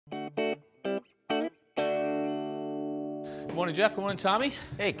Good morning, Jeff. Good morning, Tommy.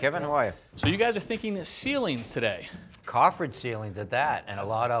 Hey, Kevin, how are you? So you guys are thinking ceilings today. Coffered ceilings at that, and a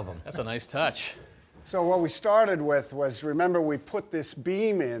lot of them. That's a nice touch. So what we started with was, remember, we put this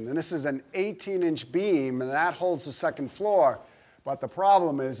beam in, and this is an 18-inch beam, and that holds the second floor. But the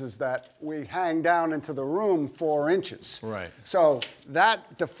problem is that we hang down into the room 4 inches. Right. So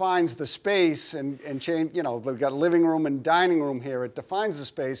that defines the space and change, you know, we've got a living room and dining room here. It defines the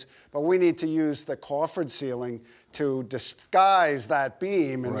space, but we need to use the coffered ceiling to disguise that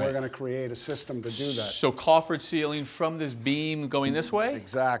beam, and we're going to create a system to do that. So coffered ceiling from this beam going this way?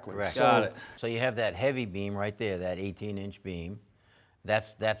 Exactly. Correct. Got it. So you have that heavy beam right there, that 18-inch beam.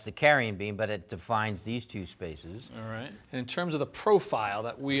 That's the carrying beam, but it defines these 2 spaces. All right. And in terms of the profile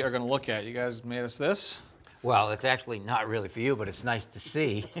that we are going to look at, you guys made us this? Well, it's actually not really for you, but it's nice to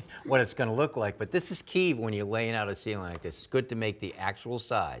see what it's going to look like. But this is key when you're laying out a ceiling like this. It's good to make the actual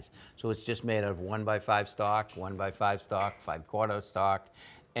size. So it's just made out of 1x5 stock, 1x5 stock, 5/4 stock,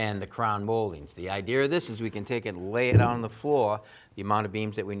 and the crown moldings. The idea of this is we can take it and lay it on the floor, the amount of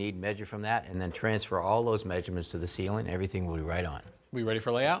beams that we need, measure from that, and then transfer all those measurements to the ceiling. Everything will be right on. We ready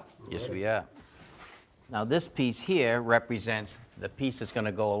for layout? Yes, we are. Now this piece here represents the piece that's going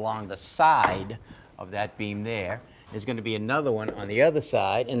to go along the side of that beam there. There's going to be another one on the other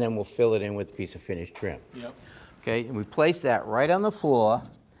side, and then we'll fill it in with a piece of finished trim. Yep. Okay, and we place that right on the floor,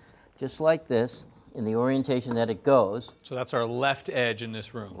 just like this, in the orientation that it goes. So that's our left edge in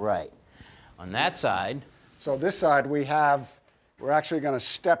this room. Right. On that side. So this side we're actually going to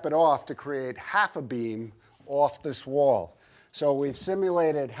step it off to create half a beam off this wall. So we've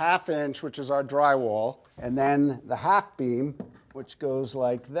simulated 1/2 inch, which is our drywall, and then the half beam, which goes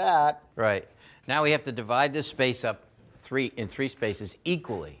like that. Right. Now we have to divide this space up in 3 spaces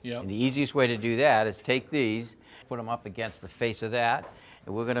equally. Yep. And the easiest way to do that is take these, put them up against the face of that,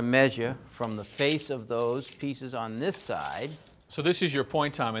 and we're going to measure from the face of those pieces on this side. So this is your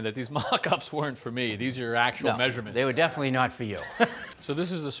point, Tommy, that these mock-ups weren't for me. These are your actual measurements. They were definitely not for you. So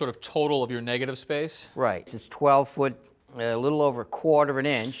this is the sort of total of your negative space? Right. It's 12 foot, a little over 1/4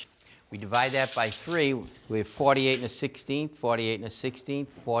 inch. We divide that by 3. We have 48 1/16, 48 1/16,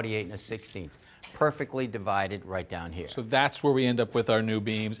 48 1/16. Perfectly divided right down here. So that's where we end up with our new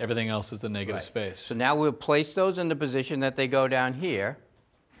beams. Everything else is the negative space. So now we'll place those in the position that they go down here.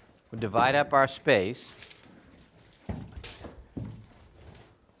 We'll divide up our space.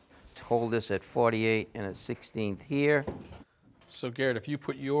 Hold this at 48 1/16 here. So Garrett, if you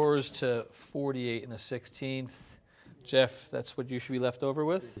put yours to 48 1/16, Jeff, that's what you should be left over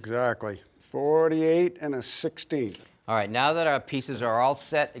with? Exactly. 48 1/16. All right, now that our pieces are all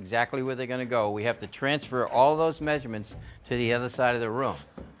set exactly where they're going to go, we have to transfer all those measurements to the other side of the room.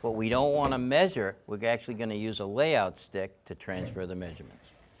 What we don't want to measure, we're actually going to use a layout stick to transfer the measurements.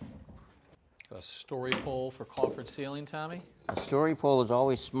 Got a story pole for coffered ceiling, Tommy? A story pole is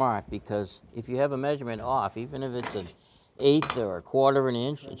always smart because if you have a measurement off, even if it's 1/8 or 1/4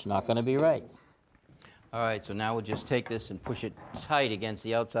 inch, it's not going to be right. All right, so now we'll just take this and push it tight against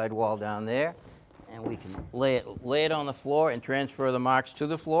the outside wall down there, and we can lay it on the floor and transfer the marks to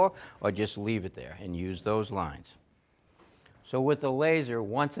the floor, or just leave it there and use those lines. So with the laser,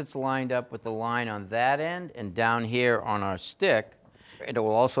 once it's lined up with the line on that end and down here on our stick, it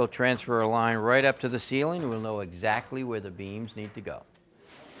will also transfer a line right up to the ceiling. We'll know exactly where the beams need to go.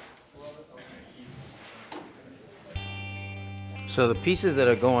 So the pieces that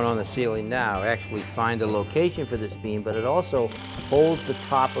are going on the ceiling now actually find a location for this beam, but it also holds the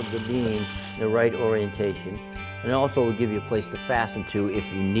top of the beam in the right orientation. And it also will give you a place to fasten to if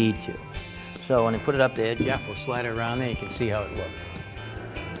you need to. So when I put it up there, Jeff will slide it around there. You can see how it looks.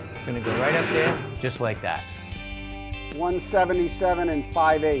 It's going to go right up there, just like that. 177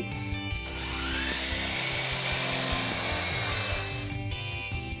 5/8.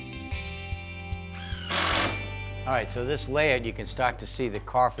 All right, so this layout, you can start to see the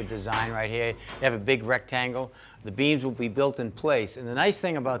coffer design right here. You have a big rectangle. The beams will be built in place. And the nice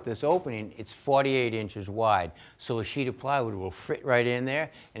thing about this opening, it's 48 inches wide. So a sheet of plywood will fit right in there,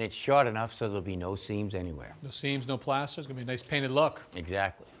 and it's short enough so there'll be no seams anywhere. No seams, no plaster. It's going to be a nice painted look.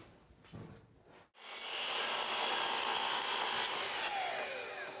 Exactly.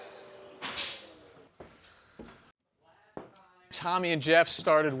 Tommy and Jeff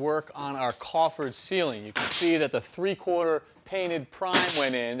started work on our coffered ceiling. You can see that the 3/4 painted prime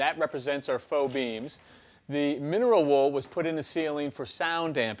went in. That represents our faux beams. The mineral wool was put in the ceiling for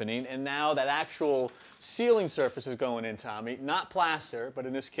sound dampening, and now that actual ceiling surface is going in, Tommy. Not plaster, but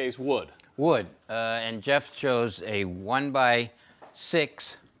in this case, wood. Wood. And Jeff chose a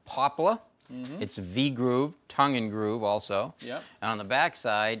 1x6 poplar. It's V-groove, tongue and groove also. Yep. And on the back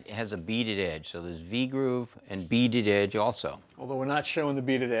side, it has a beaded edge. So there's V-groove and beaded edge also. Although we're not showing the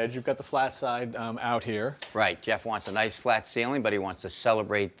beaded edge, you've got the flat side out here. Right, Jeff wants a nice flat ceiling, but he wants to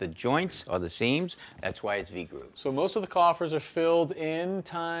celebrate the joints or the seams. That's why it's V-groove. So most of the coffers are filled in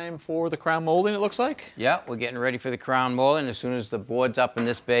time for the crown molding, it looks like? Yeah, we're getting ready for the crown molding. As soon as the board's up in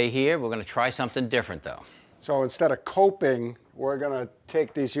this bay here, we're going to try something different though. So instead of coping, we're going to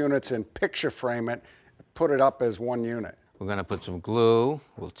take these units and picture frame it, put it up as one unit. We're going to put some glue,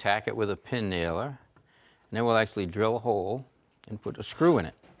 we'll tack it with a pin nailer, and then we'll actually drill a hole and put a screw in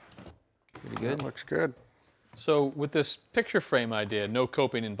it. Pretty good? That looks good. So with this picture frame idea, no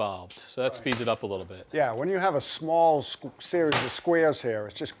coping involved, so that speeds it up a little bit. Yeah, when you have a small series of squares here,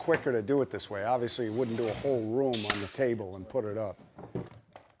 it's just quicker to do it this way. Obviously, you wouldn't do a whole room on the table and put it up.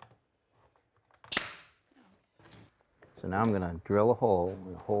 So now I'm going to drill a hole, I'm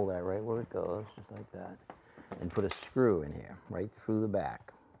going to hold that right where it goes, just like that, and put a screw in here, right through the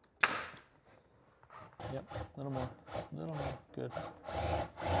back. Yep, a little more, good.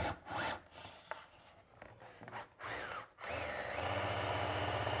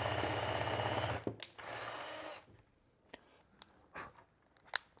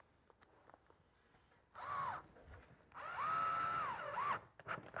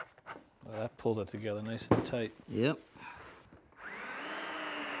 Well, that pulled it together nice and tight. Yep.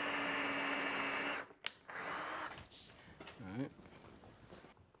 All right.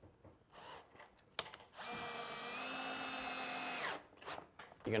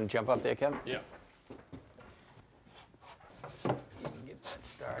 You gonna jump up there, Kevin? Yeah. Get that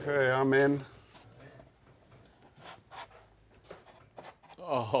started. Okay, I'm in.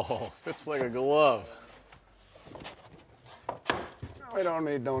 Oh, fits like a glove. I don't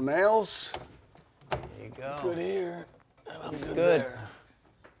need no nails. There you go. Good here. I'm good Good. there.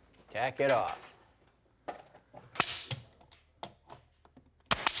 Tack it off.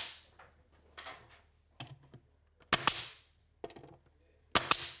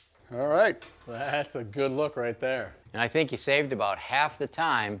 All right. That's a good look right there. And I think you saved about half the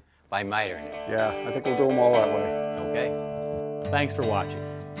time by mitering it. Yeah, I think we'll do them all that way. Okay? Thanks for watching.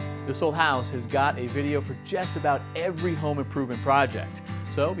 This Old House has got a video for just about every home improvement project,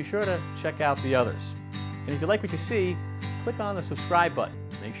 so be sure to check out the others. And if you like what you see, click on the subscribe button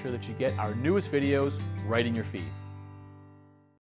to make sure that you get our newest videos right in your feed.